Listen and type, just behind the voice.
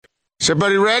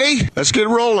everybody ready? Let's get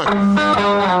rolling.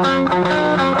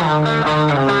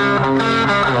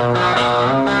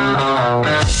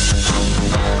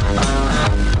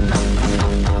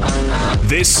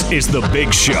 This is The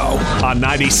Big Show on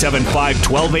 97.5,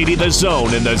 1280 The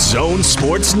Zone and The Zone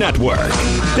Sports Network.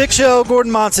 Big Show,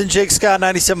 Gordon Monson, Jake Scott,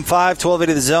 97.5,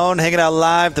 1280 The Zone, hanging out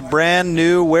live, the brand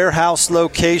new warehouse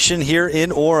location here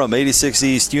in Orem, 86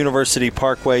 East University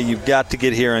Parkway. You've got to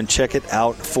get here and check it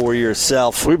out for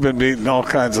yourself. We've been meeting all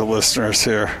kinds of listeners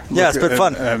here. Yeah, it's been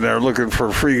fun. And they're looking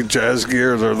for free jazz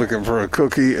gear, they're looking for a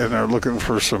cookie, and they're looking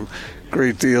for some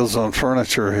great deals on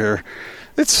furniture here.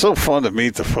 It's so fun to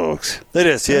meet the folks. It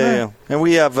is, yeah. And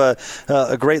we have a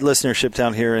great listenership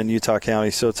down here in Utah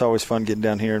County, so it's always fun getting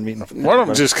down here and meeting. One of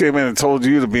them just came in and told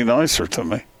you to be nicer to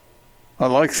me. I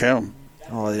liked him.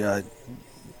 Oh, yeah, I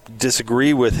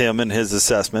disagree with him in his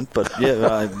assessment, but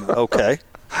yeah, okay.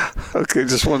 Okay,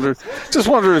 just wondered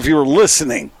if you were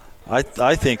listening.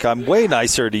 I think I'm way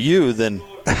nicer to you than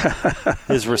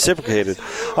is reciprocated.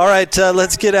 All right,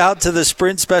 let's get out to the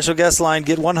Sprint special guest line.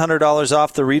 Get $100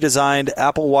 off the redesigned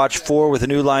Apple Watch 4 with a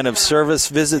new line of service.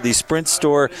 Visit the Sprint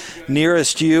store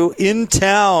nearest you in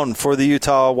town for the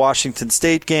Utah-Washington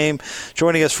State game.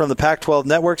 Joining us from the Pac-12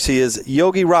 networks, he is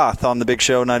Yogi Roth on the Big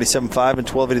Show, 97.5 and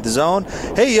 1280 The Zone.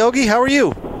 Hey, Yogi, how are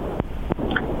you?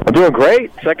 I'm doing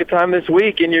great. Second time this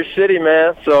week in your city,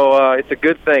 man. So it's a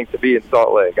good thing to be in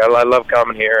Salt Lake. I love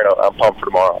coming here, and I'm pumped for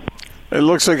tomorrow. It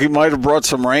looks like you might have brought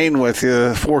some rain with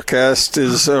you. Forecast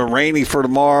is rainy for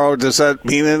tomorrow. Does that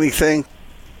mean anything?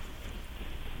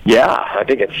 Yeah, I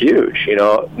think it's huge. You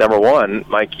know, number one,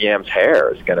 Mike Yam's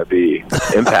hair is going to be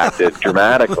impacted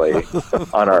dramatically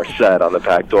on our set on the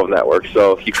Pac-12 network.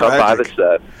 So if you come by the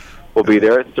set, we'll be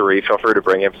there at 3. Feel free to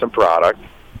bring him some product.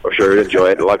 I'm sure you'd enjoy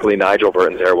it. Luckily, Nigel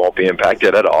Burton's hair won't be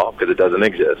impacted at all because it doesn't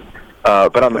exist.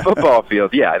 But on the football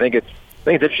field, yeah, I think it's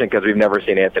interesting because we've never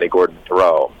seen Anthony Gordon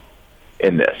throw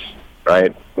in this,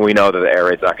 right? We know that the air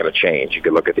raid's not going to change. You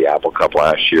could look at the Apple Cup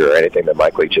last year or anything that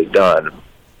Mike Leach has done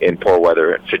in poor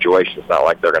weather situations. It's not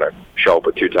like they're going to show up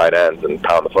with 2 tight ends and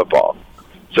pound the football.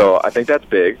 So I think that's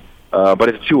big, but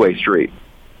it's a two-way street.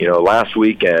 You know, last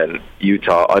weekend,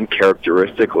 Utah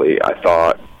uncharacteristically, I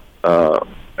thought,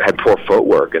 had poor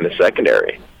footwork in the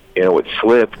secondary. You know, would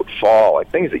slip, would fall,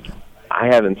 like things that I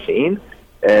haven't seen.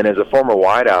 And as a former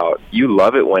wideout, you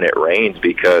love it when it rains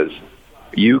because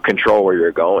you control where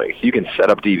you're going. So you can set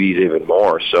up DBs even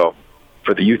more. So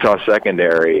for the Utah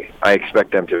secondary, I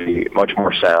expect them to be much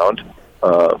more sound,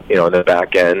 in the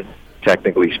back end,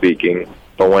 technically speaking.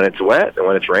 But when it's wet and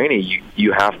when it's rainy,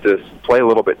 you have to play a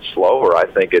little bit slower, I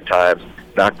think, at times,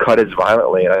 not cut as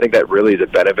violently. And I think that really is a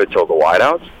benefit to the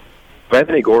wideouts. If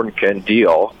Anthony Gordon can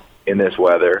deal in this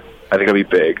weather, I think it'll be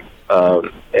big.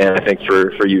 And I think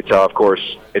for Utah, of course,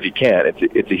 if you can,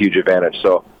 it's a huge advantage.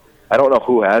 So I don't know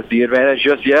who has the advantage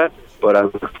just yet, but I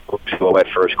look forward to a wet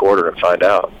first quarter and find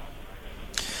out.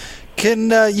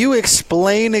 Can you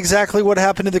explain exactly what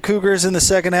happened to the Cougars in the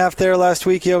second half there last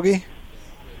week, Yogi?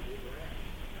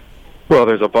 Well,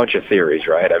 there's a bunch of theories,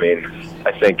 right? I mean,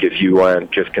 I think if you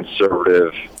went just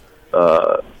conservative,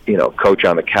 coach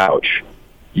on the couch,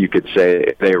 you could say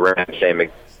if they ran the same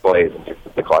plays and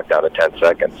took the clock down to 10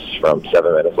 seconds from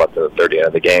 7 minutes left in the 30th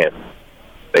of the game,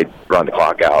 they'd run the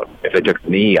clock out. If they took a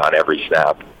knee on every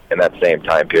snap in that same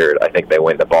time period, I think they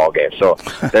win the ball game. So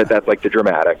that's like the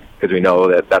dramatic, because we know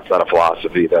that that's not a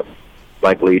philosophy that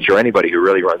Mike Leach or anybody who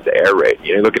really runs the air raid.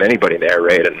 You look at anybody in the air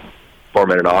raid, and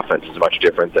 4-minute offense is much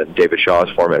different than David Shaw's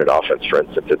 4-minute offense, for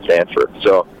instance, at Stanford.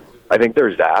 So I think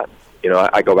there's that.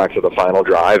 I go back to the final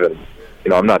drive, and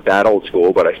I'm not that old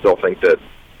school, but I still think that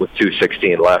with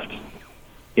 2:16 left,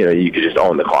 you could just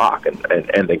own the clock and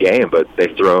end the game. But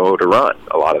they throw to run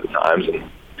a lot of the times, and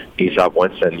Aesop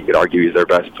Winston, you could argue he's their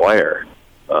best player,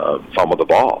 fumbled the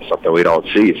ball, something we don't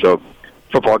see. So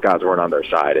football gods weren't on their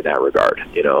side in that regard.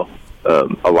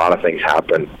 A lot of things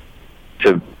happened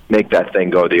to make that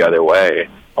thing go the other way.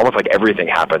 Almost like everything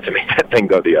happened to make that thing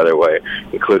go the other way,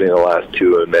 including the last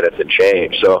 2 minutes and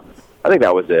change. So I think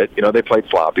that was it. They played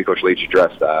sloppy. Coach Leach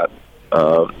addressed that.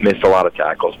 Missed a lot of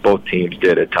tackles. Both teams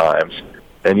did at times.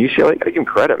 And UCLA, got to give them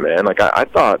credit, man. Like, I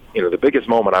thought, the biggest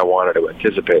moment I wanted to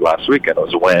anticipate last weekend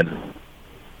was when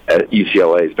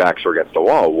UCLA's backs were against the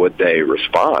wall, would they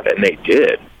respond? And they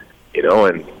did,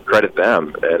 and credit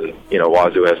them. And,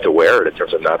 Wazoo has to wear it in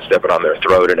terms of not stepping on their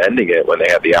throat and ending it when they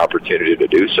had the opportunity to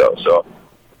do so. So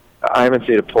I haven't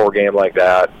seen a poor game like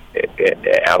that.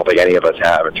 I don't think any of us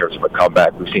have in terms of a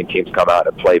comeback. We've seen teams come out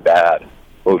and play bad,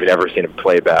 but we've never seen them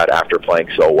play bad after playing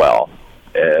so well.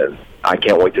 And I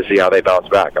can't wait to see how they bounce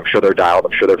back. I'm sure they're dialed.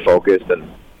 I'm sure they're focused.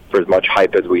 And for as much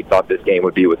hype as we thought this game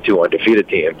would be with 2 undefeated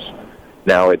teams,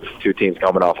 now it's two teams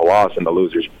coming off a loss, and the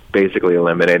loser's basically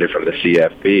eliminated from the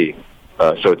CFP.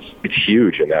 So it's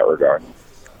huge in that regard.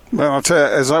 Man, I'll tell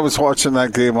you, as I was watching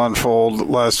that game unfold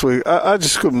last week, I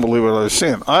just couldn't believe what I was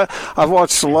seeing. I've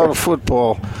watched a lot of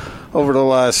football over the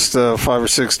last 5 or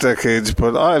 6 decades,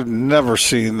 but I've never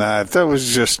seen that. It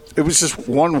was just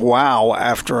one wow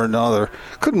after another.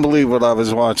 Couldn't believe what I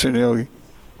was watching, Yogi.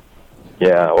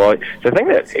 Yeah, well, the thing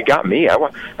that it got me,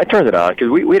 I turned it on because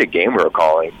we had a game we were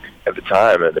calling at the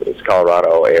time, and it was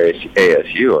Colorado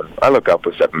ASU, and I look up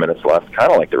with 7 minutes left, kind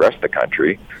of like the rest of the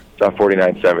country. Saw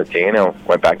 49-17, and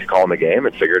went back to calling the game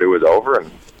and figured it was over,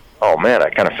 and oh man, I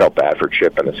kind of felt bad for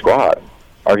Chip and the squad.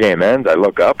 Our game ends, I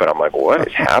look up and I'm like, what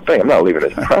is happening? I'm not leaving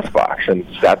this press box, and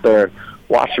sat there and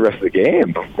watched the rest of the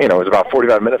game. It was about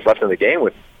 45 minutes left in the game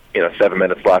with 7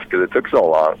 minutes left because it took so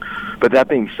long. But that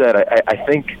being said, I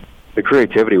think the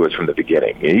creativity was from the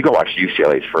beginning. You go watch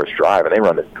UCLA's first drive, and they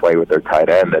run this play with their tight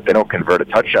end that they don't convert a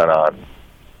touchdown on,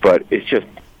 but it's just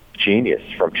genius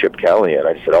from Chip Kelly. And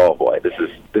I said, oh boy, this is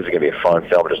going to be a fun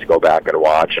film just to go back and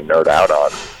watch and nerd out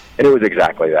on. And it was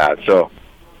exactly that. So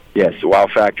yes, wow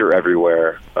factor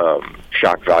everywhere,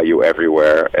 shock value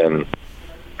everywhere, and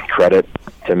credit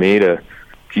to me to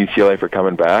UCLA for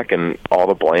coming back, and all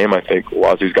the blame, I think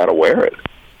Wazoo's got to wear it.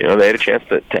 They had a chance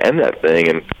to end that thing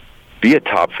and be a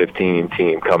top 15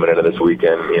 team coming into this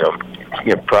weekend,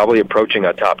 probably approaching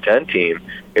a top 10 team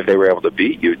if they were able to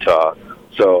beat Utah.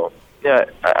 So, yeah,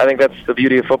 I think that's the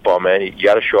beauty of football, man. You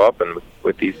got to show up, and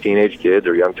with these teenage kids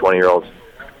or young 20-year-olds,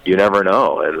 you never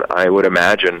know. And I would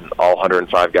imagine all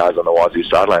 105 guys on the Wazoo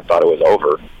sideline thought it was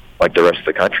over, like the rest of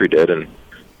the country did, and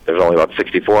there's only about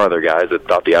 64 other guys that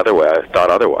thought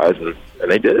otherwise, and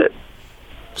they did it.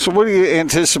 So what do you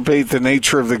anticipate the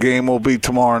nature of the game will be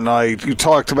tomorrow night? You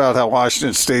talked about how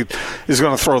Washington State is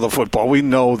going to throw the football. We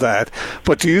know that.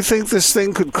 But do you think this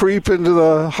thing could creep into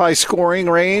the high-scoring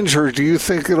range, or do you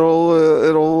think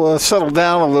it'll settle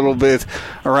down a little bit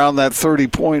around that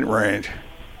 30-point range?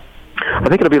 I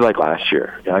think it'll be like last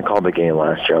year. I called the game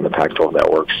last year on the Pac-12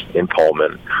 networks in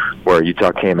Pullman, where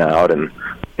Utah came out, and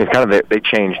it's kind of they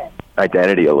changed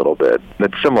identity a little bit.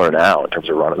 It's similar now in terms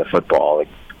of running the football,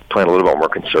 playing a little bit more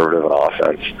conservative on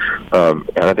offense.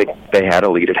 And I think they had a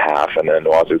lead at half, and then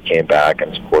Wazoo came back,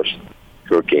 and of course,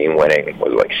 threw a game-winning,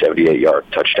 78-yard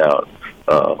touchdown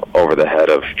over the head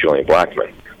of Julian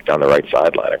Blackman down the right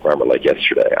sideline. I remember like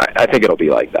yesterday. I think it'll be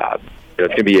like that. It's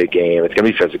going to be a game. It's going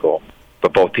to be physical,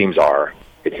 but both teams are.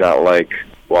 It's not like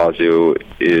Wazoo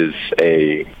is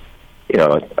a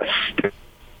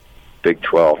Big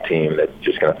 12 team that's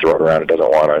just going to throw it around and doesn't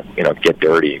want to, get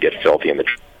dirty and get filthy in the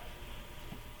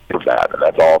of that, and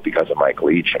that's all because of Mike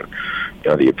Leach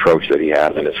and the approach that he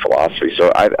has and his philosophy. So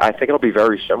I think it'll be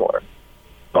very similar.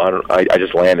 I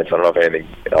just landed, so I don't know if anything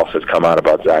else has come out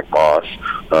about Zach Moss,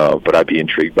 but I'd be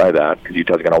intrigued by that because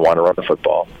Utah's going to want to run the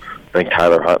football. I think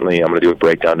Tyler Huntley, I'm going to do a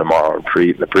breakdown tomorrow in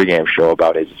the pregame show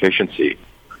about his efficiency.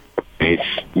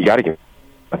 You got to give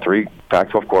 3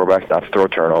 Pac-12 quarterbacks not to throw a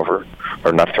turnover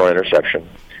or not to throw an interception.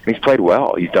 And he's played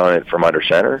well. He's done it from under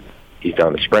center. He's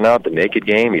done the sprint out, the naked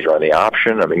game. He's run the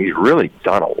option. I mean, he's really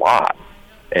done a lot.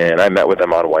 And I met with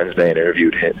him on Wednesday and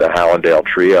interviewed the Hallandale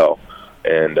trio.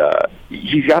 And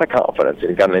he's got a confidence, and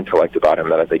he's got an intellect about him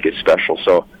that I think is special.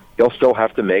 So he'll still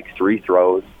have to make 3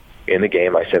 throws in the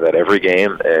game. I say that every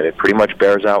game, and it pretty much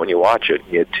bears out when you watch it.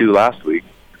 He had 2 last week.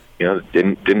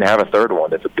 Didn't have a third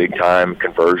one. It's a big-time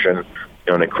conversion,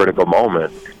 in a critical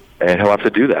moment. And he'll have to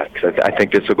do that because I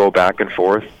think this will go back and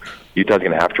forth. Utah's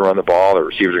going to have to run the ball. The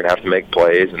receivers are going to have to make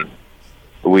plays. And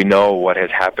we know what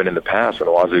has happened in the past when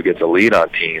Wazoo gets a lead on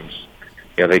teams.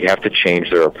 They have to change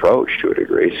their approach to a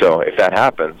degree. So if that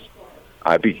happens,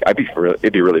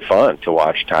 it'd be really fun to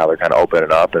watch Tyler kind of open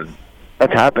it up. And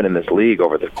that's happened in this league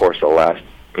over the course of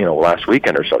the last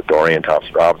weekend or so. Dorian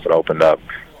Thompson-Robinson opened up.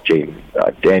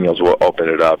 Jaden Daniels will open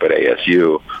it up at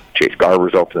ASU. Chase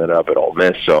Garber's opened it up at Ole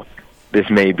Miss. So this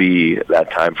may be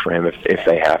that time for him if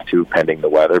they have to, pending the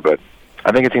weather. But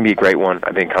I think it's going to be a great one.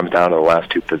 I think it comes down to the last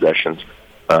 2 possessions.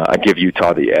 I give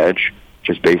Utah the edge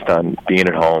just based on being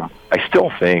at home. I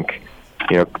still think,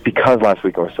 because last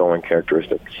week was so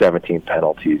uncharacteristic, 17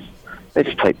 penalties, they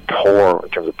just played poor in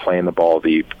terms of playing the ball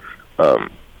deep.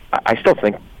 I still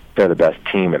think they're the best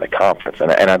team in the conference,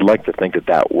 and I'd like to think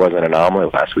that was an anomaly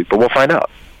last week, but we'll find out.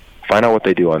 Find out what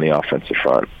they do on the offensive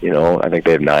front. I think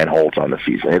they have 9 holds on the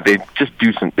season.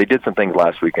 They did some things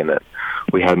last weekend that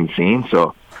we hadn't seen.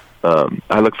 So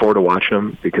I look forward to watching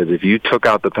them because if you took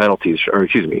out the penalties,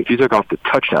 if you took off the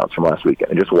touchdowns from last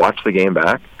weekend and just watched the game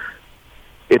back,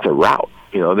 it's a rout.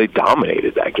 They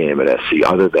dominated that game at SC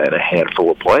other than a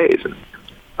handful of plays. And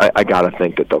I got to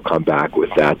think that they'll come back with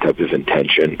that type of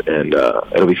intention, and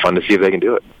it'll be fun to see if they can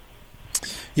do it.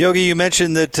 Yogi, you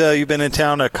mentioned that you've been in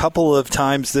town a couple of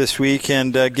times this week,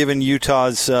 and given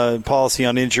Utah's policy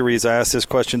on injuries, I asked this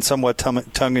question somewhat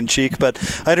tongue-in-cheek,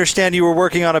 but I understand you were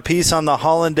working on a piece on the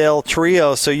Hollandale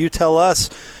trio, so you tell us,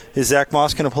 is Zach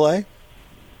Moss going to play?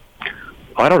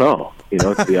 I don't know,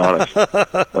 to be honest.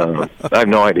 I have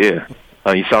no idea.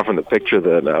 You saw from the picture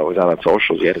that was out on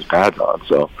socials, he had his pads on,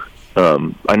 so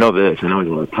I know this. I know he's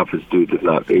one of the toughest dudes, if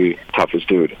not the toughest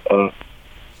dude. This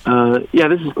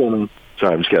is going on.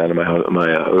 Sorry, I'm just getting out of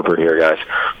my Uber here, guys.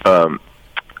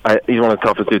 He's one of the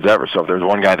toughest dudes ever, so if there's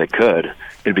one guy that could,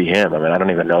 it'd be him. I mean, I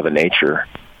don't even know the nature,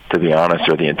 to be honest,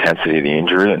 or the intensity of the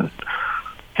injury, and,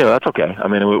 that's okay. I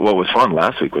mean, what was fun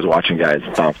last week was watching guys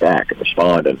bounce back and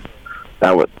respond, and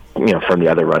that was, from the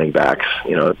other running backs,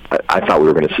 I thought we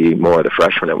were going to see more of the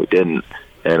freshmen, and we didn't,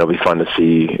 and it'll be fun to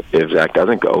see if Zach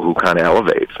doesn't go, who kind of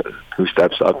elevates and who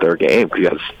steps up their game,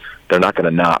 because they're not going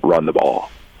to not run the ball.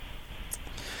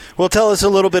 Well, tell us a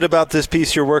little bit about this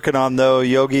piece you're working on, though,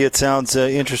 Yogi. It sounds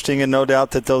interesting, and no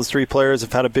doubt that those three players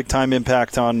have had a big-time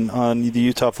impact on the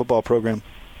Utah football program.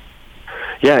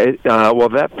 Yeah,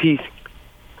 that piece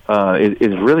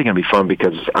is really going to be fun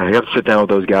because I have to sit down with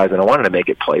those guys, and I wanted to make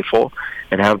it playful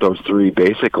and have those three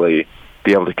basically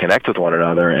be able to connect with one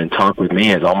another and talk with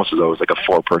me as almost as though it was like a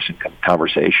four-person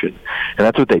conversation. And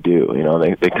that's what they do.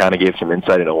 They kind of gave some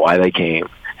insight into why they came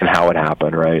and how it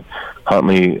happened, right?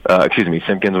 Damari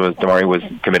was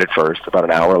committed first. About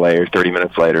an hour later, 30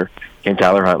 minutes later, came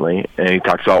Tyler Huntley, and he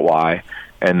talks about why.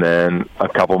 And then a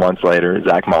couple months later,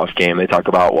 Zach Moss came. They talk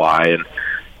about why, and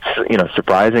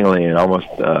surprisingly and almost,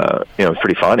 it's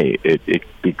pretty funny. It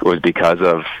was because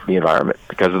of the environment,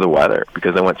 because of the weather,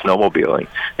 because they went snowmobiling.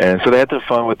 And so they had some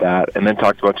fun with that, and then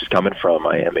talked about just coming from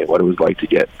Miami, what it was like to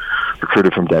get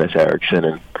recruited from Dennis Erickson.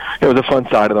 And it was a fun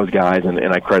side of those guys, and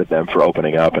I credit them for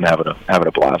opening up and having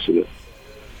a blast with it.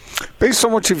 Based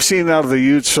on what you've seen out of the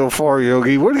Utes so far,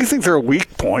 Yogi, what do you think their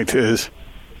weak point is?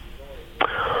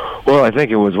 Well, I think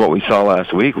it was what we saw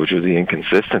last week, which was the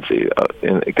inconsistency.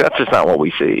 And that's just not what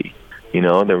we see.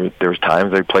 There was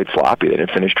times they played sloppy. They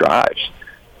didn't finish drives.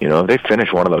 If they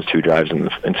finish one of those two drives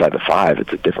inside the 5,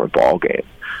 it's a different ball game.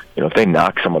 If they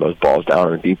knock some of those balls down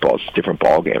in the deep balls, it's a different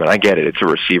ball game. And I get it. It's a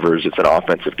receivers. It's an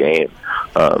offensive game.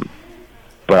 But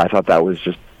I thought that was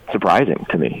just surprising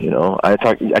to me. I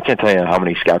can't tell you how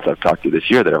many scouts I've talked to this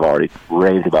year that have already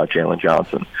raved about Jalen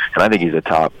Johnson. And I think he's a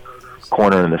top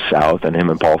corner in the South, and him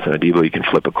and Paulson Adebo you can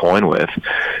flip a coin with,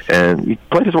 and he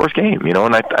played his worst game, and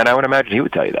I would imagine he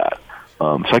would tell you that.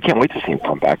 So I can't wait to see him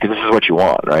come back, because this is what you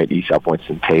want, right? Esop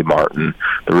Winston, Tay Martin,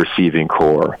 the receiving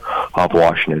core of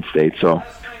Washington State. So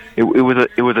it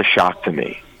was a shock to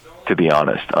me, to be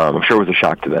honest. I'm sure it was a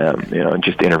shock to them. And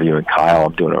just interviewing Kyle,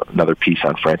 I'm doing another piece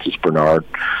on Francis Bernard,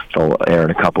 so I'll air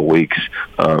in a couple weeks.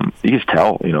 You just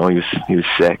tell, he was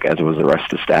sick, as was the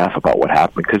rest of the staff, about what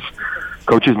happened, because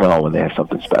coaches know when they have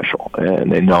something special,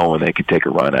 and they know when they can take a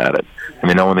run at it, and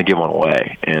they know when they give one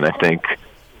away. And I think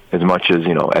as much as,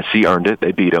 SC earned it,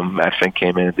 they beat them. Matt Fink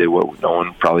came in and did what no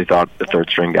one probably thought the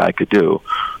third-string guy could do.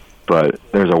 But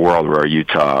there's a world where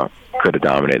Utah could have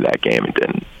dominated that game and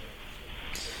didn't.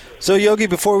 So, Yogi,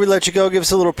 before we let you go, give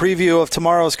us a little preview of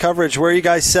tomorrow's coverage. Where are you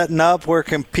guys setting up? Where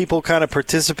can people kind of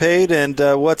participate, and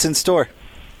what's in store?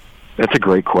 That's a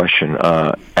great question.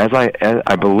 As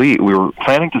I believe, we were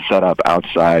planning to set up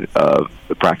outside of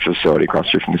the practice facility across the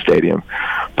street from the stadium,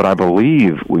 but I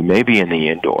believe we may be in the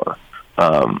indoor.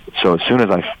 So as soon as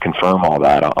I confirm all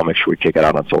that, I'll make sure we kick it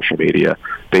out on social media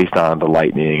based on the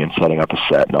lightning and setting up a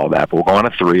set and all that. But we'll go on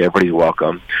at 3. Everybody's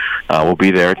welcome. We'll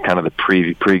be there at kind of the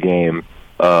pre-game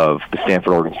of the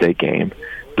Stanford-Oregon State game.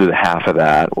 Do the half of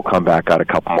that. We'll come back out a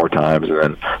couple more times, and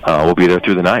then we'll be there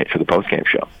through the night for the post-game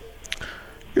show.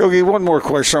 Yogi, one more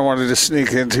question I wanted to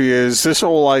sneak into you is this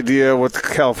whole idea what the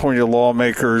California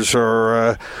lawmakers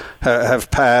are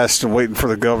have passed and waiting for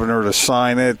the governor to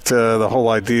sign it, the whole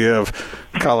idea of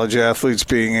college athletes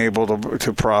being able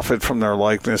to profit from their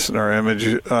likeness and their image,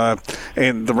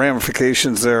 and the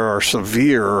ramifications there are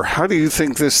severe. How do you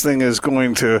think this thing is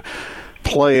going to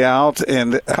play out,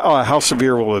 and how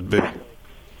severe will it be?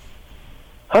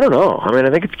 I don't know. I mean, I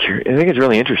think it's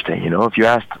really interesting. If you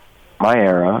asked my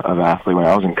era of athlete when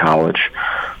I was in college,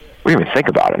 we didn't even think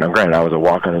about it. Now, granted, I was a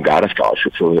walk-on and got a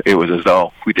scholarship, so it was as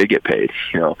though we did get paid,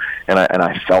 and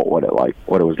I felt what it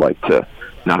was like to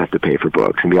not have to pay for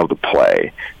books and be able to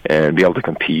play and be able to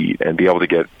compete and be able to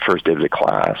get first dibs at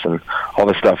class and all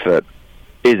the stuff that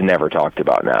is never talked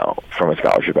about now from a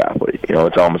scholarship athlete.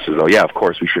 It's almost as though, yeah, of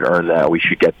course we should earn that, we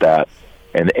should get that,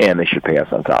 and they should pay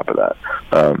us on top of that.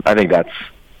 I think that's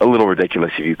a little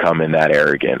ridiculous if you come in that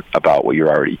arrogant about what you're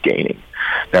already gaining.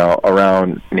 Now,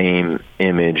 around name,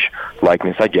 image,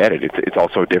 likeness, I get it. It's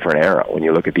also a different era. When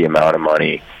you look at the amount of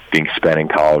money being spent in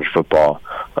college football,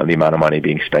 the amount of money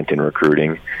being spent in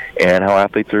recruiting, and how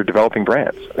athletes are developing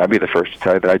brands. I'd be the first to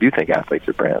tell you that I do think athletes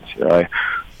are brands. I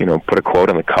put a quote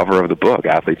on the cover of the book,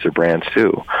 athletes are brands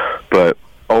too. But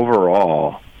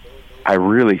overall, I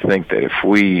really think that if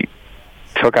we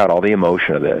took out all the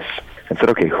emotion of this and said,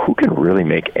 okay, who can really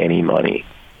make any money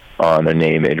on a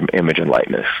name, image, and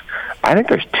likeness? I think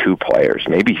there's 2 players,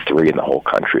 maybe 3 in the whole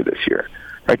country this year.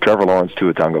 Right? Trevor Lawrence,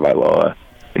 Tua Tagovailoa,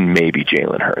 and maybe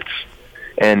Jalen Hurts.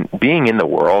 And being in the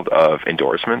world of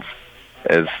endorsements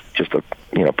as just a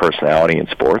personality in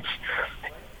sports,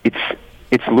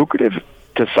 it's lucrative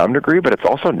to some degree, but it's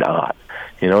also not.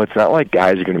 It's not like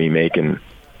guys are going to be making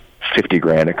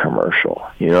 $50,000 a commercial.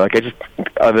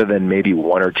 Other than maybe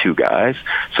 1 or 2 guys.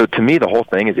 So to me, the whole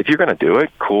thing is, if you're going to do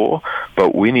it, cool,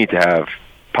 but we need to have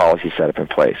policy set up in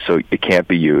place so it can't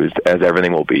be used, as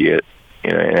everything will be it.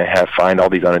 And find all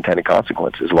these unintended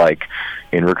consequences, like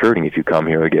in recruiting, if you come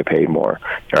here, you get paid more,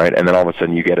 all right? And then all of a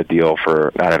sudden you get a deal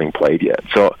for not having played yet.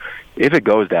 So if it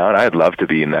goes down, I'd love to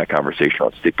be in that conversation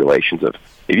on stipulations of,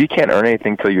 if you can't earn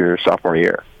anything till your sophomore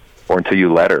year, or until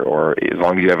you letter, or as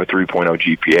long as you have a 3.0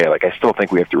 GPA, I still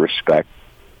think we have to respect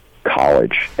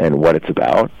college and what it's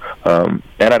about. And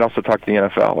I'd also talk to the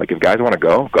NFL. If guys want to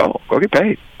go get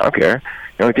paid. I don't care.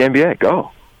 Like the NBA,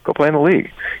 go play in the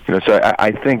league. So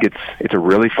I think it's a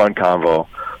really fun convo.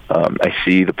 I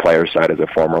see the player side as a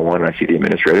former one, and I see the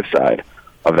administrative side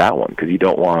of that one, because you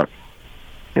don't want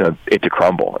it to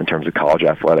crumble in terms of college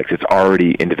athletics. It's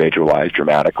already individualized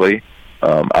dramatically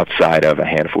outside of a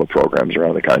handful of programs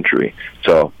around the country.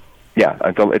 So, yeah,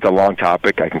 it's a long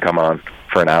topic. I can come on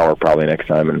for an hour probably next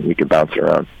time, and we can bounce it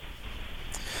around.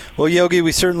 Well, Yogi,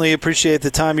 we certainly appreciate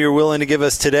the time you're willing to give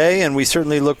us today, and we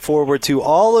certainly look forward to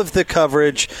all of the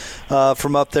coverage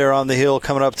from up there on the Hill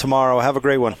coming up tomorrow. Have a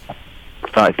great one.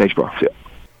 All right, thanks, bro. See ya.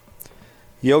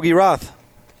 Yogi Roth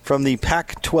from the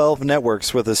Pac-12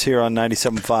 Networks with us here on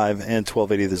 97.5 and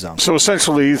 1280 The Zone. So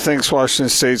essentially he thinks Washington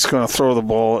State's going to throw the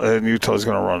ball and Utah's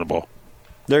going to run the ball.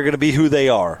 They're going to be who they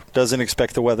are. Doesn't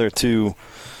expect the weather to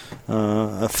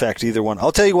affect either one.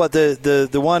 I'll tell you what, the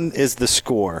one is the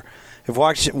score. If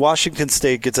Washington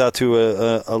State gets out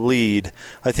to a lead,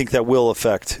 I think that will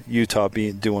affect Utah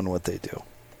doing what they do.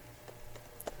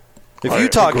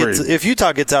 If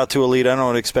Utah gets out to a lead, I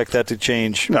don't expect that to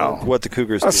change what the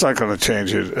Cougars do. That's not going to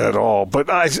change it at all. But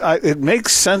it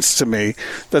makes sense to me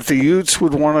that the Utes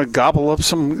would want to gobble up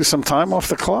some time off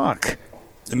the clock.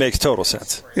 It makes total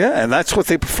sense. Yeah, and that's what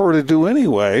they prefer to do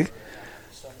anyway.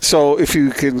 So if you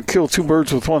can kill 2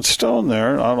 birds with 1 stone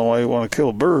there, I don't know why you want to kill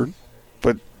a bird,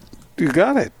 but you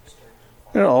got it.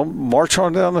 March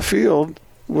on down the field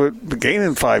with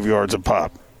gaining 5 yards a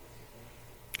pop.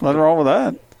 Nothing wrong with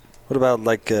that. What about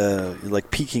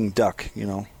like Peking duck,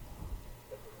 or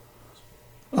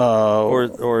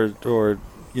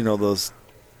those,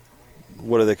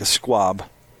 what are they, a squab?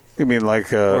 You mean I'm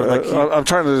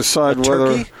trying to decide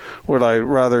whether would I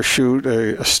rather shoot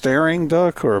a staring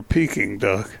duck or a Peking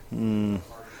duck. I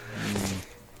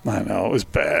know, it was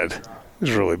bad. It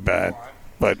was really bad.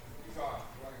 But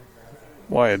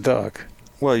why a duck?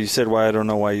 Well, you said why I don't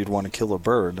know why you'd want to kill a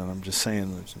bird, and I'm just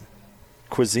saying there's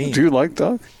cuisine. Do you like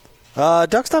duck?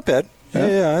 Duck's not bad.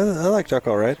 Yeah, I like duck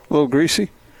all right. A little greasy?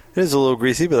 It is a little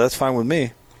greasy, but that's fine with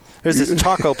me. There's this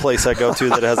taco place I go to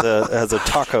that has a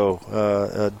taco,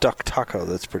 a duck taco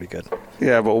that's pretty good.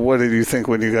 Yeah, but what did you think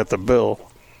when you got the bill?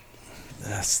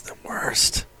 That's the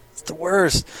worst. It's the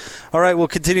worst. All right, we'll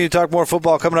continue to talk more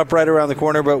football coming up right around the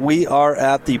corner, but we are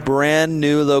at the brand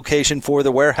new location for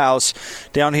the warehouse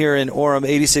down here in Orem,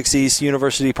 86 East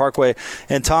University Parkway.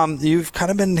 And Tom, you've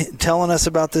kind of been telling us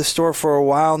about this store for a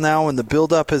while now, and the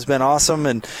build-up has been awesome,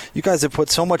 and you guys have put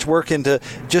so much work into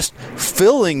just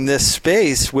filling this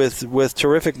space with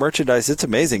terrific merchandise. It's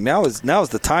amazing. Now is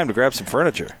the time to grab some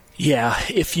furniture. Yeah,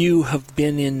 if you have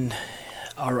been in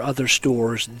our other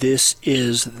stores, this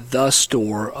is the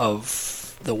store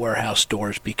of the warehouse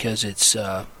stores because it's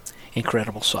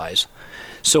incredible size.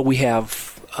 So we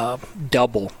have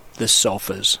double the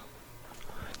sofas,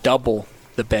 double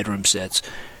the bedroom sets,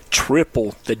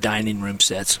 triple the dining room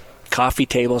sets. Coffee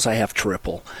tables, I have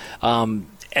triple. And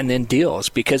then deals,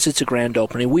 because it's a grand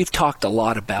opening. We've talked a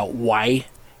lot about why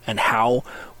and how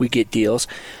we get deals.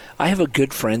 I have a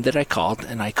good friend that I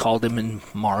called him in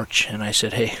March, and I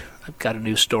said, hey, I've got a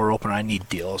new store open. I need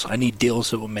deals. I need deals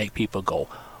that will make people go,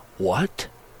 what?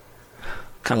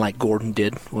 Kind of like Gordon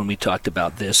did when we talked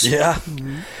about this. Yeah,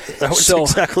 that was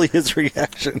exactly his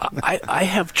reaction. I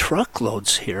have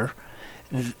truckloads here,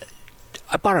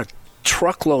 I bought a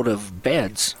truckload of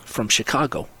beds from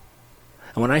Chicago.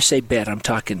 And when I say bed, I'm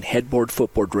talking headboard,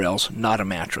 footboard rails, not a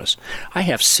mattress. I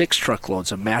have 6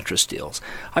 truckloads of mattress deals.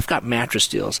 I've got mattress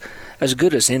deals as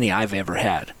good as any I've ever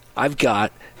had. I've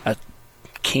got a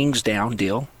Kings Down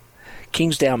deal.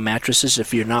 Kings Down mattresses,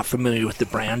 if you're not familiar with the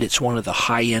brand, it's one of the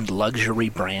high-end luxury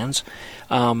brands.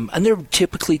 And they're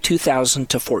typically $2,000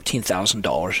 to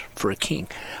 $14,000 for a king.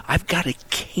 I've got a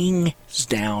Kings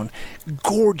Down,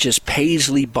 gorgeous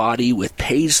paisley body with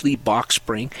paisley box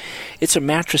spring. It's a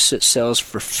mattress that sells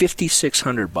for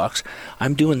 $5,600.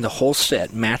 I'm doing the whole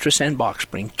set, mattress and box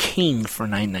spring, king for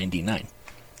 $999.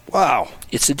 Wow.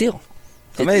 It's a deal.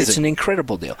 Amazing. It's an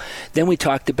incredible deal. Then we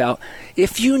talked about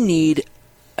if you need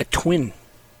a twin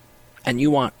and you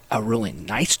want a really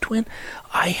nice twin,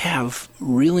 I have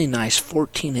really nice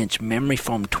 14-inch memory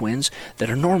foam twins that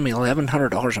are normally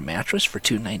 $1,100 a mattress for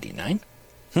 $299.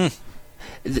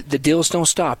 The deals don't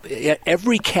stop.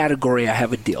 Every category I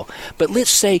have a deal. But let's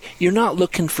say you're not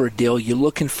looking for a deal, you're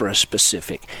looking for a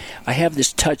specific. I have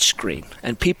this touch screen,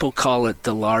 and people call it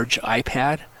the large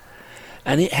iPad,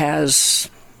 and it has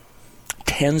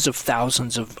tens of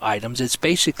thousands of items. It's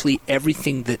basically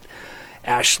everything that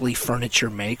Ashley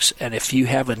Furniture makes, and if you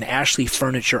have an Ashley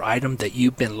Furniture item that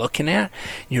you've been looking at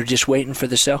and you're just waiting for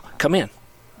the sale, come in.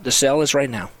 The sale is right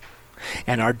now.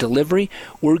 And our delivery,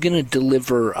 we're going to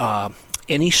deliver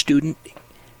any student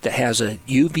that has a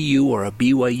UVU or a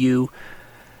BYU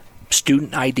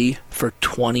student ID for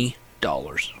 $20.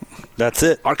 That's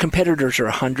it. Our competitors are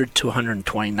 $100 to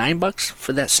 $129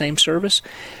 for that same service.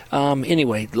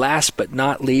 Anyway, last but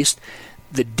not least,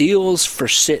 the deals for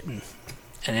sitting.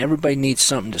 And everybody needs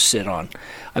something to sit on.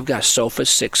 I've got sofas,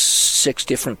 six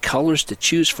different colors to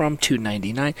choose from,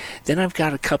 $299. Then I've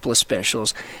got a couple of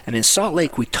specials. And in Salt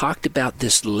Lake, we talked about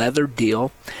this leather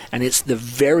deal, and it's the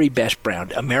very best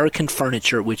brand. American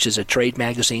Furniture, which is a trade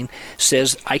magazine,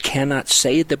 says, I cannot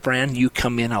say the brand. You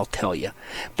come in, I'll tell you.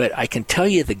 But I can tell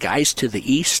you the guys to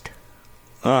the east.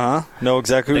 Know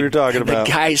exactly what you're talking about.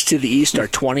 The guys to the east are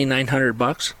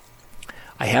 $2,900.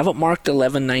 I have it marked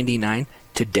 $11.99.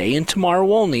 Today and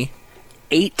tomorrow only,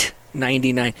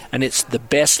 $8.99, and it's the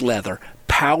best leather,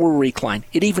 power recline.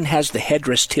 It even has the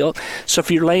headrest tilt, so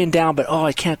if you're laying down, but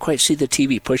I can't quite see the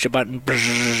TV, push a button,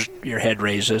 your head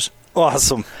raises.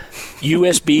 Awesome.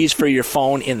 USBs for your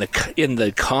phone in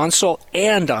the console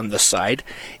and on the side.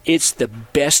 It's the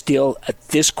best deal at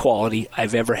this quality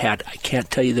I've ever had. I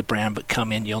can't tell you the brand, but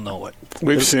come in, you'll know it.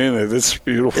 We've seen it. It's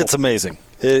beautiful. It's amazing.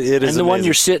 It is and the amazing. one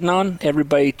you're sitting on,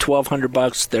 everybody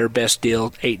 $1,200, their best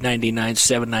deal, $8.99,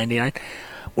 $7.99.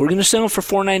 We're going to sell them for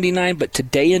 $4.99, but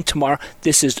today and tomorrow,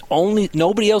 this is only,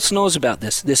 nobody else knows about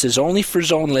this. This is only for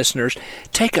Zone listeners.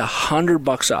 Take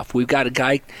 $100 off. We've got a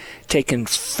guy taking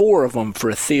 4 of them for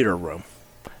a theater room.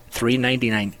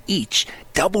 $3.99 each.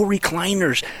 Double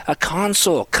recliners, a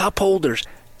console, cup holders.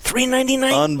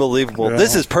 $3.99. Unbelievable. Yeah.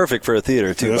 This is perfect for a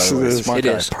theater, too, yes, by the way. Smart it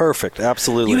guy. is. Perfect.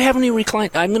 Absolutely. You have any recline?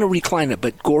 I'm going to recline it,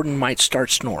 but Gordon might start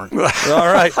snoring. All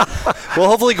right. Well,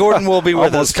 hopefully Gordon will be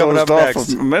with us coming up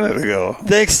next. A minute ago.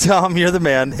 Thanks, Tom. You're the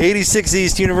man. 86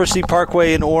 East University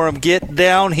Parkway in Orem. Get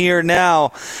down here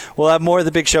now. We'll have more of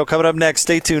the big show coming up next.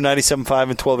 Stay tuned. 97.5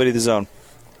 and 1280 The Zone.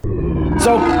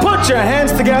 So put your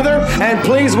hands together and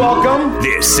please welcome.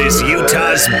 This is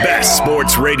Utah's best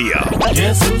sports radio.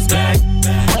 Guess who's back?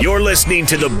 You're listening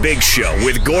to The Big Show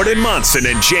with Gordon Monson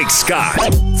and Jake Scott.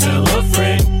 Tell a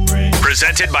friend.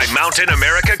 Presented by Mountain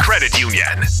America Credit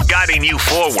Union. Guiding you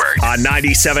forward on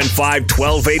 97.5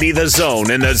 1280 The Zone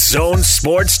and The Zone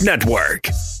Sports Network.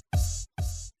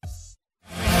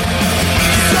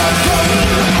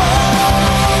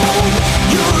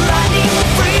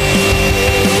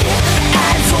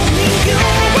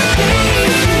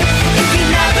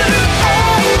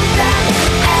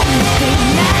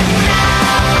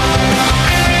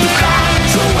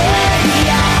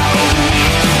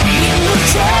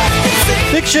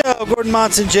 Big Show, Gordon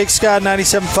Monson, Jake Scott,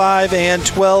 97.5 and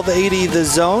 1280 The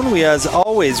Zone. We, as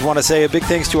always, want to say a big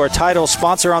thanks to our title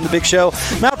sponsor on the Big Show,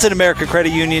 Mountain America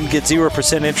Credit Union. Get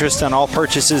 0% interest on all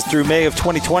purchases through May of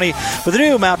 2020 with a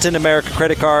new Mountain America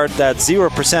credit card. That's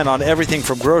 0% on everything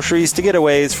from groceries to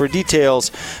getaways. For details,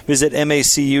 visit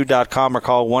macu.com or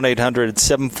call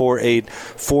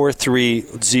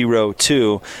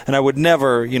 1-800-748-4302. And I would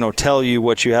never, tell you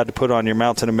what you had to put on your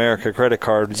Mountain America credit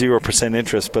card, 0%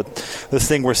 interest, but this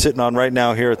thing we're sitting on right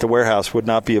now here at the warehouse would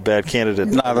not be a bad candidate,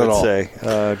 not I would say,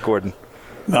 Gordon.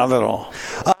 Not at all.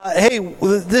 Hey,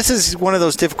 this is one of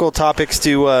those difficult topics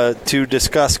to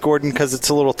discuss, Gordon, because it's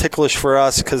a little ticklish for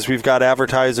us because we've got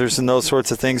advertisers and those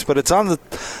sorts of things. But it's on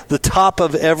the top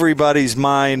of everybody's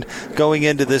mind going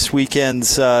into this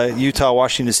weekend's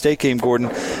Utah-Washington State game, Gordon.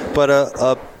 But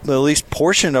at least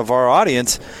portion of our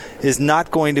audience is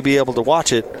not going to be able to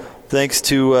watch it thanks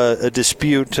to a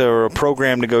dispute or a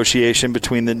program negotiation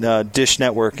between the Dish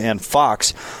Network and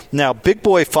Fox. Now, big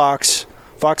boy Fox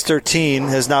 13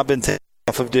 has not been taken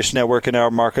off of Dish Network in our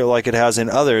market like it has in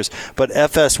others, but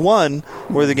FS1,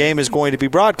 where the game is going to be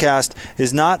broadcast,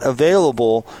 is not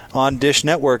available on Dish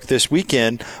Network this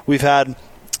weekend. We've had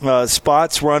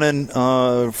spots running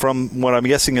from what I'm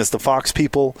guessing is the Fox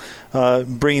people,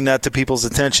 bringing that to people's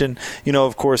attention.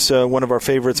 Of course, one of our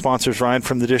favorite sponsors, Ryan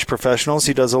from the Dish Professionals,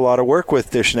 he does a lot of work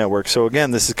with Dish Network. So, again,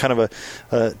 this is kind of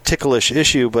a ticklish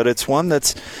issue, but it's one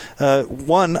that's,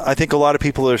 I think a lot of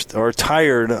people are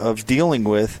tired of dealing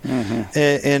with. Mm-hmm.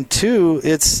 And two,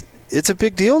 it's a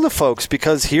big deal to folks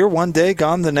because here one day,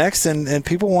 gone the next, and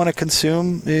people want to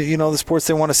consume, the sports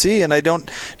they want to see. And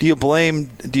do you blame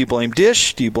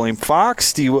Dish? Do you blame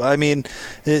Fox?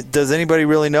 Does anybody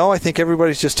really know? I think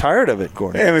everybody's just tired of it,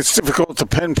 Gordon. And it's difficult to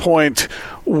pinpoint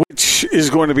which is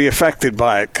going to be affected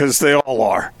by it because they all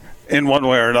are in one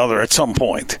way or another at some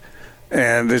point.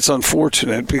 And it's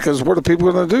unfortunate because what are people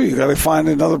going to do? You got to find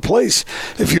another place.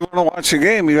 If you want to watch a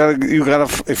game, you got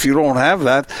to. If you don't have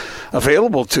that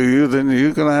available to you, then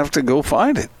you're going to have to go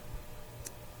find it,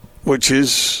 which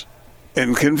is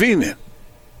inconvenient,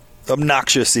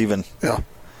 obnoxious, even. Yeah.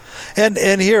 And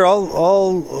here,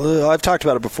 I've talked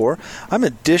about it before. I'm a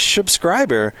Dish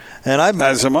subscriber, and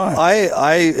as am I.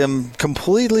 I am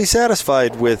completely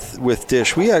satisfied with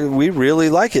Dish. We really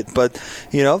like it, but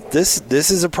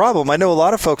this is a problem. I know a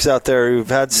lot of folks out there who've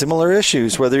had similar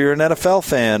issues. Whether you're an NFL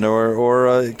fan or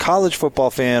a college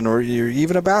football fan, or you're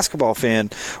even a basketball fan,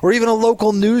 or even a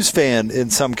local news fan in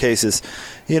some cases.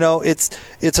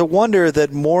 It's a wonder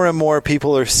that more and more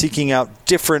people are seeking out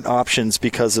different options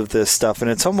because of this stuff, and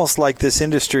it's almost like this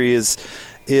industry is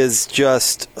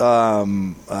just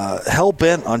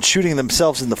hell-bent on shooting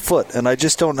themselves in the foot, and I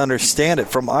just don't understand it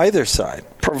from either side.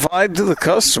 Provide to the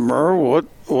customer what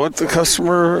the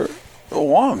customer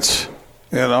wants.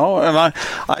 And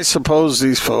I suppose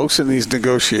these folks in these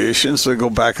negotiations, they go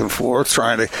back and forth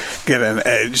trying to get an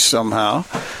edge somehow.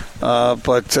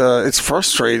 But it's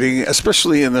frustrating,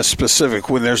 especially in the specific,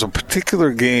 when there's a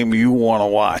particular game you want to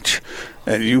watch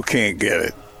and you can't get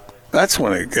it. That's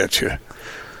when it gets you.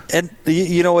 And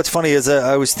what's funny is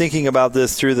I was thinking about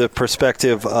this through the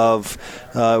perspective of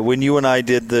when you and I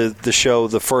did the show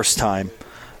the first time.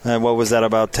 And what was that,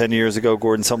 about 10 years ago,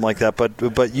 Gordon, something like that. But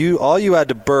all you had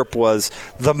to burp was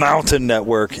the Mountain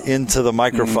Network into the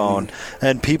microphone,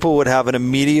 and people would have an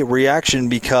immediate reaction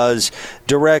because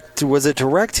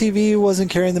DirecTV who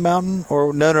wasn't carrying the Mountain?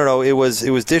 Or no, it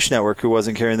was Dish Network who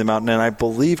wasn't carrying the Mountain, and I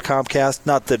believe Comcast.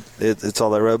 Not that it's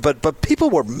all that, but people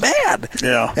were mad.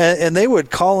 Yeah, and they would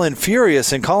call in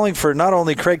furious and calling for not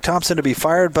only Craig Thompson to be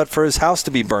fired, but for his house to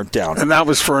be burnt down. And that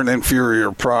was for an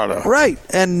inferior product, right?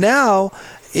 And now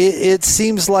it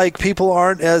seems like people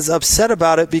aren't as upset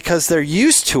about it because they're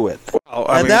used to it. Well,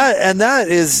 that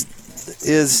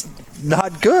is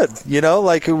not good.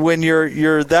 Like when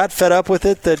you're that fed up with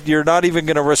it that you're not even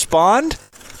going to respond.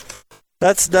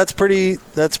 That's pretty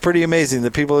amazing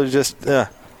that people are just Well,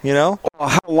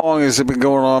 how long has it been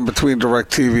going on between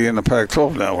DirecTV and the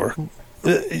Pac-12 network?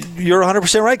 You're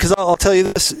 100% right, because I'll tell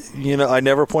you this. I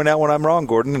never point out when I'm wrong,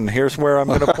 Gordon, and here's where I'm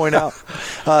going to point out.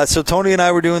 So Tony and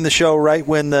I were doing the show right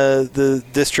when the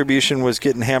distribution was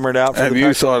getting hammered out. And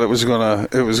you thought it was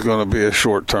gonna be a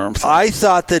short-term thing. I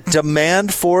thought that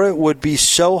demand for it would be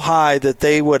so high that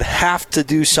they would have to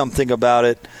do something about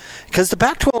it. Because the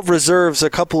Pac-12 reserves a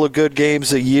couple of good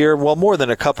games a year, well, more than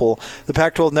a couple. The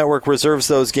Pac-12 network reserves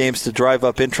those games to drive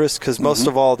up interest because most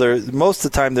of the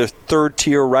time they're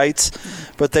third-tier rights,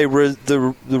 but they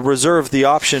reserve the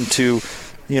option to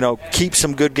keep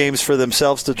some good games for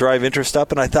themselves to drive interest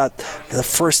up. And I thought the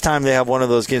first time they have one of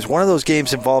those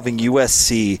games involving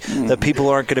USC that people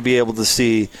aren't going to be able to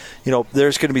see,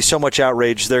 there's going to be so much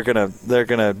outrage. They're going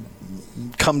to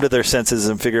come to their senses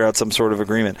and figure out some sort of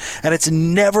agreement. And it's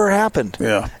never happened.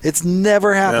 Yeah. It's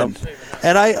never happened. Yeah.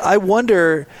 And I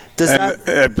wonder, at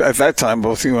that time,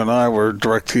 both you and I were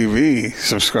DirecTV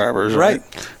subscribers, right?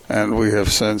 And we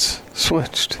have since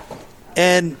switched.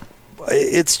 And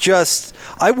it's just,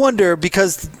 I wonder,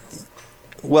 because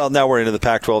well, now we're into the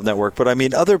Pac-12 network, but I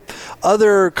mean,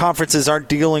 other conferences aren't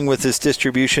dealing with this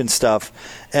distribution stuff.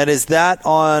 And is that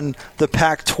on the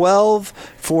Pac-12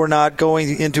 for not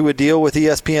going into a deal with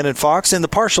ESPN and Fox? And the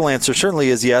partial answer certainly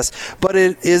is yes. But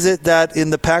is it that in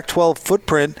the Pac-12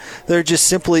 footprint, there just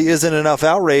simply isn't enough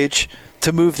outrage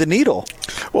to move the needle?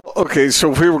 Well, okay,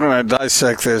 so if we were going to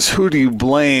dissect this, who do you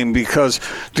blame? Because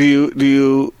do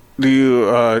you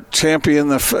champion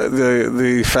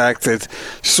the fact that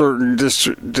certain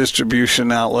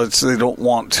distribution outlets, they don't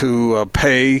want to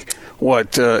pay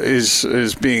what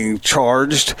is being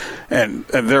charged and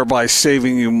thereby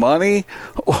saving you money?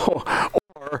 Or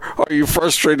are you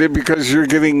frustrated because you're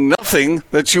getting nothing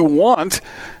that you want?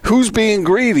 Who's being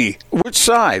greedy? Which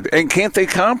side? And can't they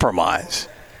compromise?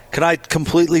 Can I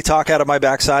completely talk out of my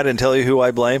backside and tell you who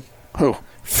I blame? Who?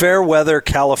 Fair weather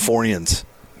Californians.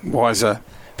 Why is that?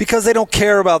 Because they don't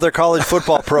care about their college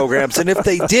football programs. And if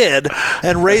they did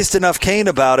and raised enough cane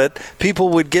about it, people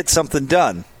would get something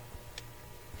done.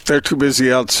 They're too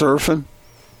busy out surfing?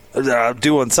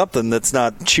 Doing something that's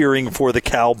not cheering for the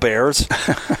Cal Bears.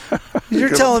 You're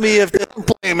telling me if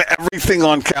blame everything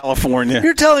on California.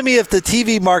 You're telling me if the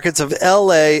TV markets of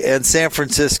L.A. and San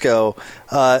Francisco,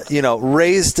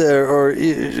 raised or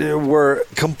were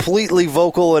completely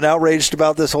vocal and outraged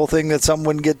about this whole thing, that something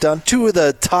wouldn't get done. Two of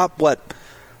the top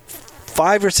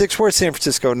 5 or 6, where's San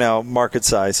Francisco now market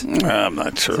size? I'm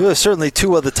not sure. Certainly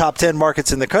 2 of the top 10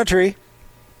 markets in the country.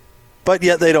 But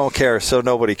yet they don't care, so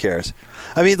nobody cares.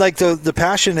 I mean, like the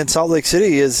passion in Salt Lake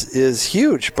City is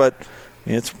huge, but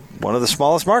it's one of the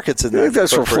smallest markets in there. I think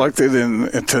that's reflected in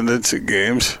attendance at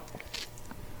games.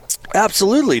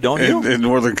 Absolutely, don't you? In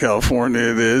Northern California,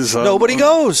 it is. Nobody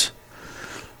goes.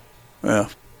 Yeah.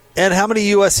 And how many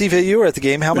USC fans? You were at the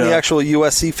game. How many actual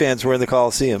USC fans were in the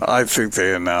Coliseum? I think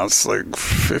they announced like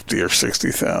 50 or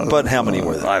 60,000. But how many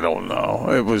were there? I don't know.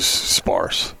 It was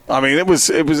sparse. I mean, it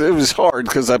was hard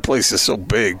because that place is so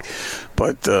big,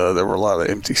 but there were a lot of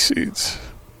empty seats.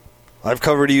 I've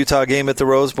covered a Utah game at the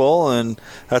Rose Bowl, and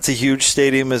that's a huge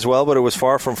stadium as well, but it was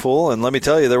far from full. And let me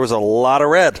tell you, there was a lot of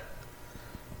red.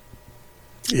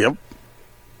 Yep.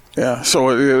 Yeah.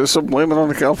 So blame it on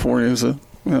the Californians.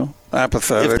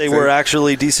 Apathetic. If they were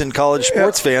actually decent college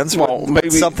sports fans,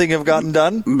 would something have gotten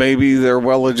done? Maybe they're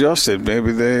well adjusted.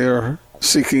 Maybe they are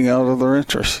seeking out other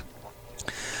interests.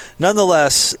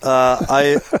 Nonetheless,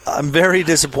 I'm very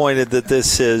disappointed that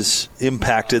this has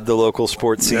impacted the local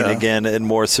sports scene again and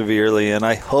more severely, and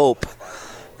I hope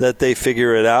that they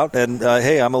figure it out. And,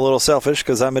 hey, I'm a little selfish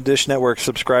because I'm a Dish Network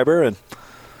subscriber, and,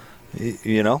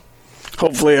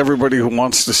 Hopefully everybody who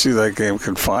wants to see that game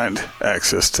can find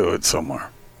access to it somewhere.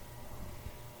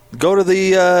 Go to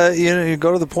the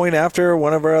go to the point after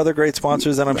one of our other great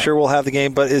sponsors, and I'm sure we'll have the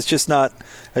game. But it's just not,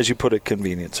 as you put it,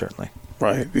 convenient. Certainly,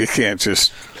 right. You can't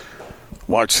just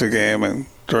watch the game and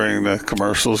during the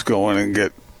commercials go in and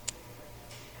get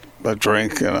a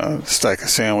drink and a stack of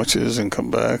sandwiches and come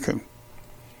back and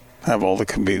have all the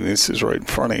conveniences right in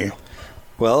front of you.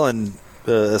 Well, and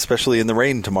especially in the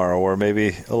rain tomorrow, where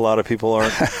maybe a lot of people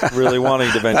aren't really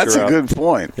wanting to venture out. That's a good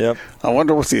point. Yep. I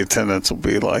wonder what the attendance will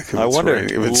be like. I wonder.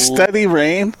 If it's steady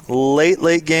rain.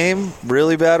 Late game,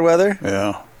 really bad weather.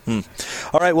 Yeah.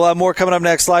 All right, we'll have more coming up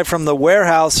next, live from the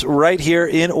warehouse right here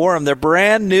in Orem. Their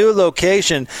brand new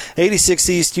location, 86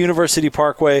 East University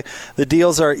Parkway. The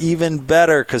deals are even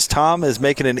better because Tom is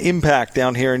making an impact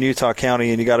down here in Utah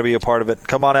County, and you got to be a part of it.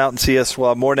 Come on out and see us. We'll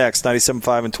have more next, 97.5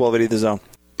 and 1280 The Zone.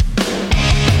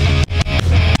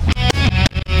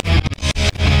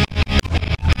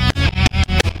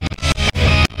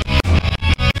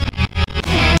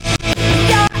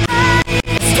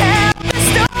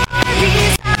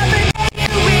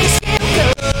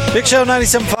 Big Show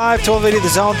 97.5, 1280 The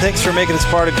Zone. Thanks for making us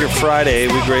part of your Friday.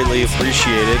 We greatly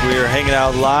appreciate it. We are hanging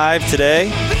out live today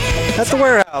at the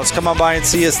warehouse. Come on by and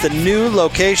see us. The new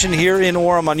location here in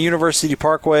Orem on University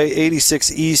Parkway,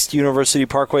 86 East University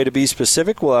Parkway to be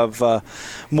specific. We'll have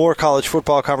more college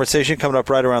football conversation coming up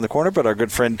right around the corner, but our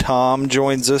good friend Tom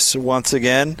joins us once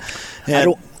again.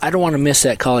 And I don't want to miss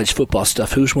that college football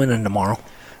stuff. Who's winning tomorrow?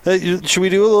 Should we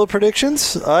do a little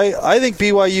predictions? I think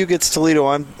BYU gets Toledo.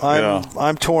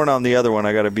 I'm torn on the other one.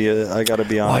 I got to be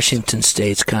honest. Washington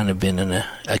State's kind of been an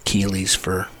Achilles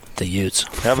for the Utes.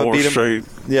 Haven't beat them.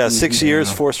 Yeah, 6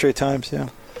 years, 4 straight times. Yeah.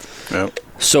 Yep.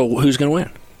 So who's going to win?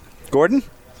 Gordon?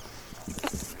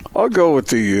 I'll go with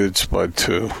the Utes by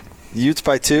 2. Utes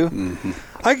by 2? Mm-hmm.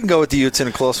 I can go with the Utes in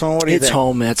a close one. What do you think? It's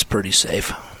home. That's pretty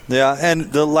safe. Yeah,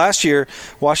 and the last year,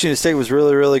 Washington State was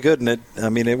really, really good, and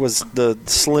it was the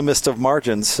slimmest of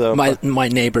margins. So my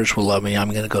neighbors will love me. I'm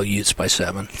going to go Utes by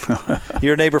 7.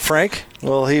 Your neighbor Frank,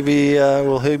 will he be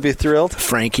thrilled?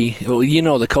 Frankie, well, you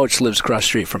know the coach lives across the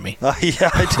street from me. Yeah,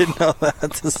 I didn't know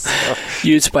that. So.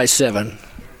 Utes by 7.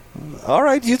 All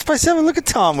right, Utes by 7. Look at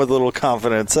Tom with a little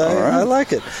confidence. I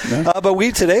like it. Yeah. But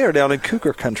we today are down in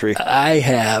Cougar country. I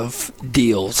have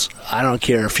deals. I don't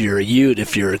care if you're a Ute,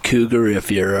 if you're a Cougar, if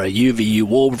you're a UVU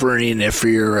Wolverine, if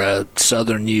you're a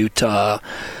Southern Utah.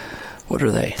 What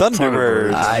are they?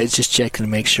 Thunderbirds. I was just checking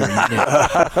to make sure you knew.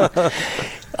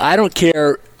 I don't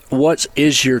care what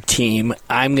is your team.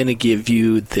 I'm going to give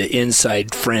you the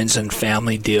inside friends and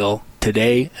family deal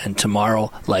today and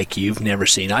tomorrow like you've never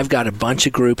seen. I've got a bunch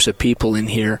of groups of people in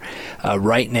here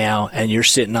right now, and you're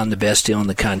sitting on the best deal in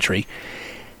the country.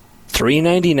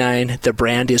 $3.99. The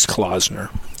brand is Klausner.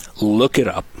 Look it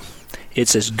up.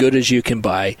 It's as good as you can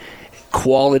buy.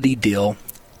 Quality deal.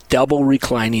 Double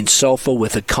reclining sofa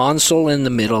with a console in the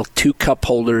middle, 2 cup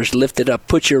holders, lift it up,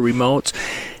 put your remotes.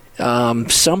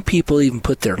 Some people even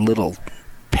put their little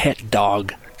pet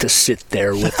dog to sit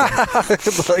there with them.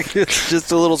 Like it's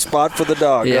just a little spot for the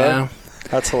dog. Yeah. Huh?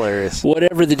 That's hilarious.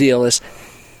 Whatever the deal is,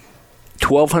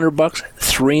 $1,200,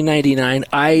 $3.99.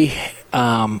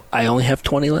 I only have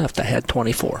 20 left. I had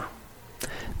 24.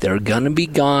 They're going to be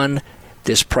gone.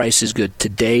 This price is good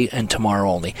today and tomorrow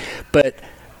only. But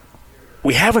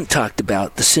we haven't talked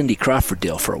about the Cindy Crawford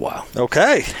deal for a while.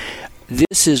 Okay.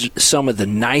 This is some of the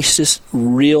nicest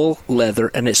real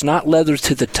leather, and it's not leather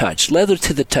to the touch. Leather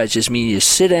to the touch is mean you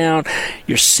sit down,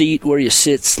 your seat where you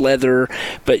sit's leather,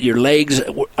 but your legs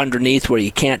underneath where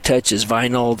you can't touch is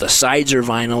vinyl. The sides are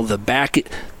vinyl. The back,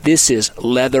 this is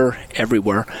leather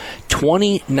everywhere.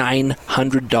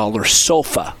 $2,900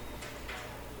 sofa.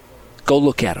 Go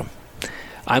look at them.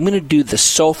 I'm going to do the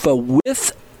sofa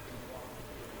with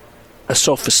a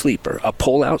sofa sleeper, a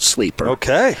pull-out sleeper.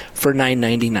 Okay. For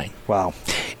 $9.99. Wow.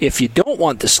 If you don't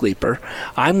want the sleeper,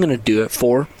 I'm going to do it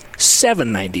for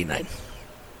 $7.99.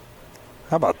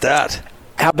 How about that?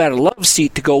 How about a love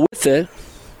seat to go with it?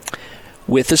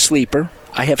 With a sleeper.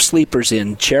 I have sleepers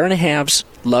in chair and a halves,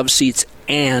 love seats,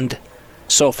 and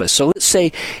sofas. So let's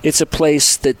say it's a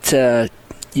place that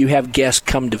you have guests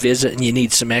come to visit and you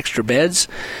need some extra beds.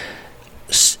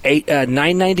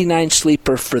 $9.99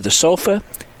 sleeper for the sofa.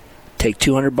 Take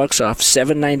 $200 off.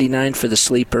 $7.99 for the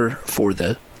sleeper for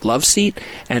the love seat,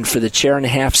 and for the chair and a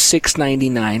half,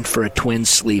 $6.99 for a twin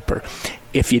sleeper.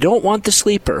 If you don't want the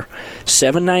sleeper,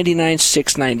 $7.99,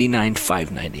 $6.99,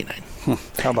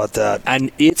 $5.99. How about that?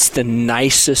 And it's the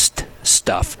nicest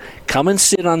stuff. Come and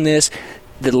sit on this.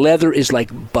 The leather is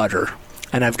like butter,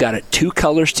 and I've got 2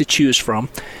 colors to choose from: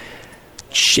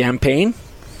 champagne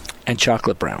and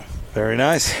chocolate brown. Very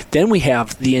nice. Then we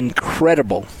have the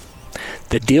incredible,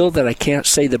 the deal that I can't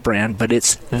say the brand, but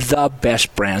it's the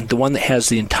best brand, the one that has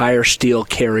the entire steel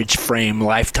carriage frame,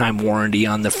 lifetime warranty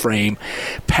on the frame,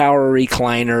 power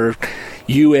recliner,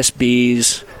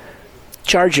 USBs,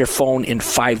 charge your phone in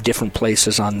 5 different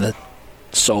places on the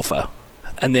sofa,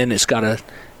 and then it's got a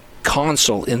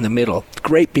console in the middle.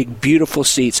 Great big beautiful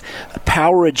seats,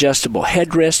 power adjustable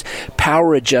headrest,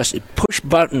 power adjusted push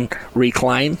button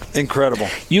recline. Incredible.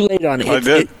 You laid on it. I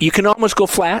did. You can almost go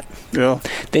flat. Yeah.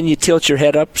 Then you tilt your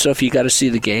head up, so if you got to see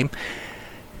the game.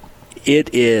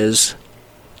 It is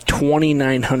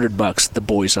 $2,900, the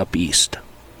boys up east.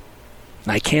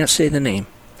 I can't say the name.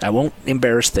 I won't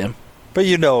embarrass them. But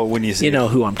you know when you see You know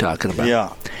who I'm talking about.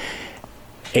 Yeah.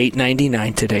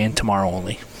 $8.99 today and tomorrow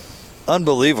only.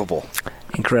 Unbelievable.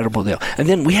 Incredible deal. And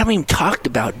then we haven't even talked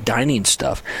about dining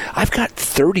stuff. I've got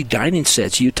 30 dining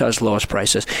sets, Utah's lowest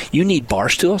prices. You need bar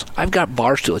stools? I've got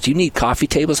bar stools. You need coffee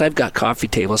tables? I've got coffee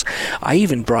tables. I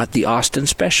even brought the Austin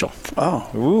Special. Oh.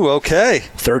 Ooh, okay.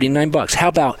 $39. How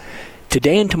about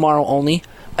today and tomorrow only?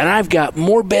 And I've got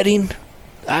more bedding.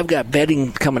 I've got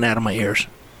bedding coming out of my ears.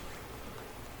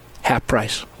 Half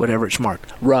price, whatever it's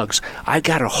marked. Rugs. I've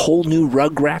got a whole new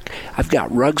rug rack. I've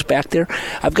got rugs back there.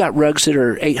 I've got rugs that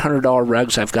are $800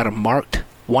 rugs. I've got them marked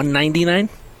 $199.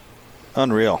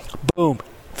 Unreal. Boom.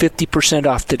 50%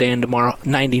 off today and tomorrow.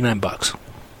 $99.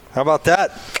 How about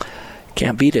that?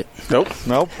 Can't beat it. Nope.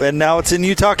 And now it's in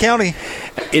Utah County.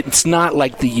 It's not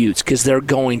like the Utes, because they're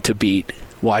going to beat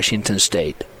Washington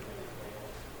State.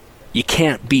 You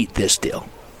can't beat this deal.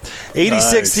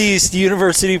 86 East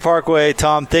University Parkway.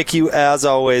 Tom, thank you as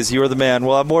always. You're the man.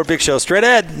 We'll have more Big Show straight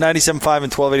ahead. 97.5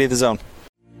 and 1280 The Zone.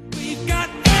 We've got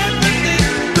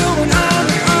everything going on.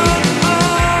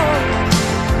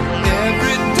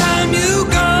 Every time you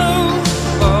go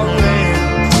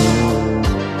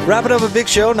away. Wrapping up a big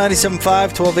show, 97.5,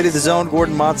 1280 The Zone,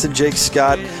 Gordon Monson, Jake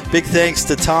Scott. Big thanks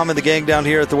to Tom and the gang down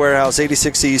here at the warehouse,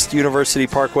 86 East University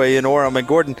Parkway in Orem. And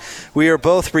Gordon, we are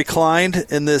both reclined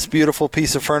in this beautiful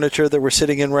piece of furniture that we're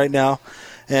sitting in right now.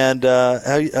 And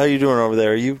how you doing over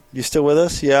there? Are you still with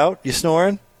us? You out? You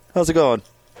snoring? How's it going?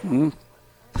 Mm-hmm.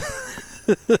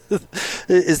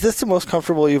 Is this the most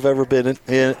comfortable you've ever been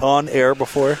in on air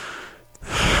before?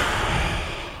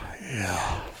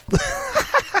 Yeah.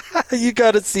 You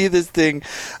got to see this thing.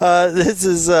 This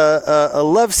is a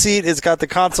love seat. It's got the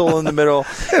console in the middle.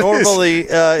 Normally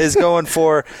is going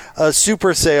for a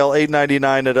super sale,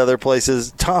 $8.99 at other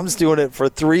places. Tom's doing it for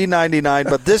 $3.99.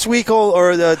 But this week,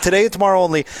 or today and tomorrow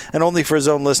only, and only for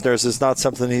Zone listeners, is not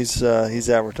something he's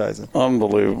advertising.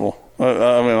 Unbelievable. I mean,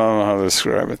 I don't know how to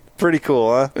describe it. Pretty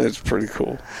cool, huh? It's pretty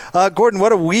cool. Gordon,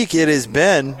 what a week it has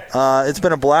been. It's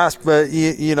been a blast, but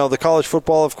you know the college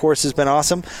football, of course, has been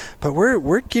awesome. But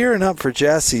we're gearing up for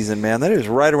jazz season, man. That is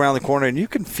right around the corner, and you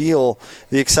can feel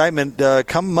the excitement.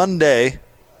 Come Monday,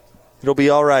 it'll be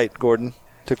all right, Gordon,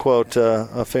 to quote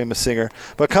a famous singer.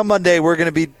 But come Monday, we're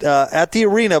going to be at the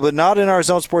arena, but not in our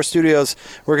Zone Sports studios.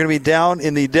 We're going to be down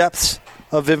in the depths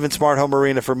of Vivint Smart Home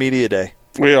Arena for Media Day.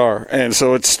 We are, and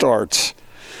so it starts.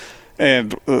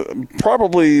 And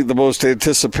probably the most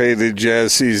anticipated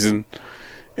jazz season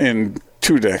in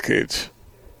 2 decades.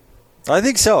 I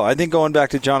think so. I think going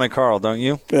back to John and Carl, don't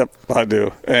you? Yep, I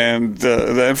do. And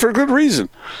for good reason.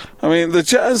 I mean, the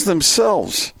Jazz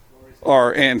themselves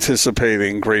are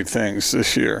anticipating great things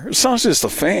this year. It's not just the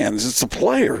fans, it's the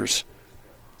players.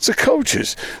 It's the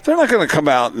coaches. They're not going to come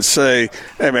out and say,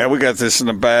 hey, man, we got this in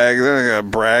the bag. They're not going to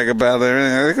brag about it.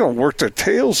 They're going to work their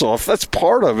tails off. That's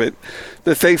part of it,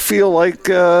 that they feel like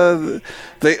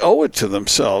they owe it to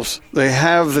themselves. They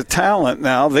have the talent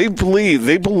now. They believe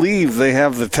they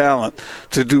have the talent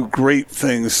to do great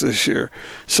things this year.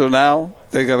 So now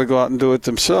they got to go out and do it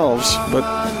themselves. But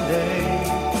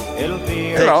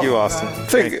Thank you,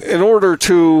 Austin. In order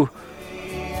to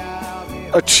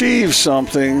achieve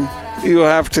something, you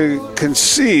have to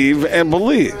conceive and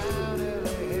believe,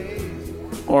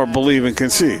 or believe and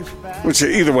conceive, which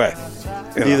is either way.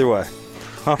 Either way.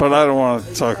 Huh. But I don't want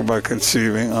to talk about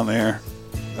conceiving on the air.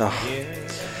 Oh.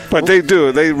 But they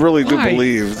do. They really do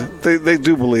believe. They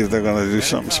do believe they're going to do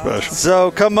something special. So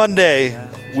come Monday,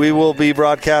 we will be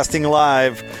broadcasting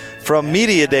live from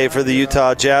Media Day for the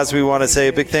Utah Jazz. We want to say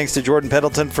a big thanks to Jordan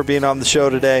Pendleton for being on the show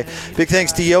today. Big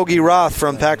thanks to Yogi Roth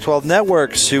from Pac-12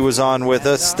 Networks, who was on with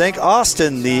us. Thank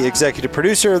Austin, the executive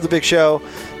producer of the big show.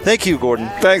 Thank you, Gordon.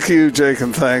 Thank you, Jake,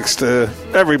 and thanks to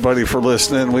everybody for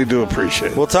listening. We do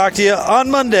appreciate it. We'll talk to you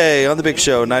on Monday on the big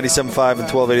show, 97.5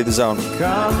 and 1280 The Zone.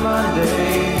 Come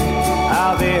Monday.